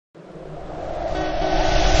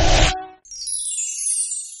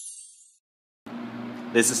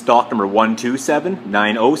This is stock number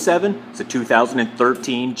 127907. It's a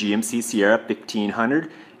 2013 GMC Sierra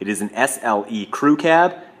 1500. It is an SLE crew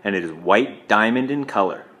cab and it is white diamond in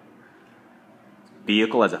color.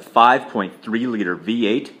 Vehicle has a 5.3 liter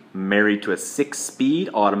V8 married to a 6-speed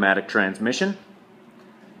automatic transmission.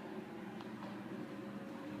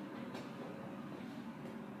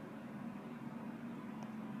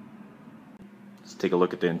 Let's take a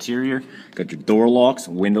look at the interior. Got your door locks,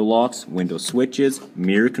 window switches,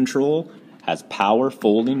 mirror control, has power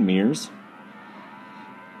folding mirrors.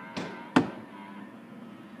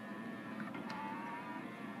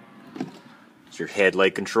 It's your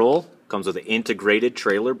headlight control. Comes with an integrated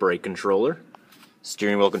trailer brake controller.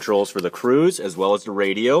 Steering wheel controls for the cruise as well as the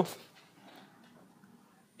radio.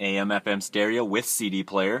 AM/FM stereo with CD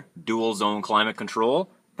player, dual zone climate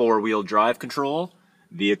control, 4-wheel drive control.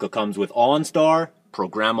 Vehicle comes with OnStar,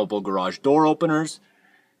 programmable garage door openers.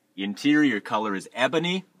 The interior color is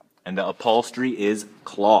ebony and the upholstery is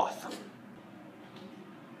cloth.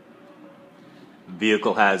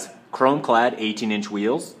 Vehicle has chrome-clad 18-inch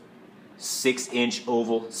wheels, 6-inch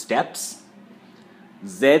oval steps,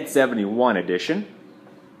 Z71 edition.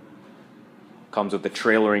 Comes with the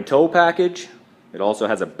trailering tow package. It also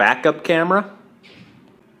has a backup camera.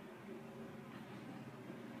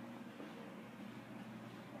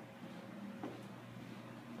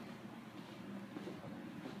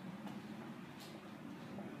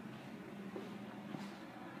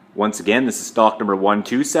 Once again, this is stock number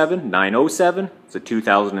 127907. It's a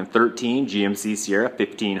 2013 GMC Sierra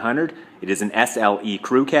 1500. It is an SLE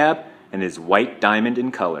crew cab and is white diamond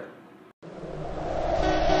in color.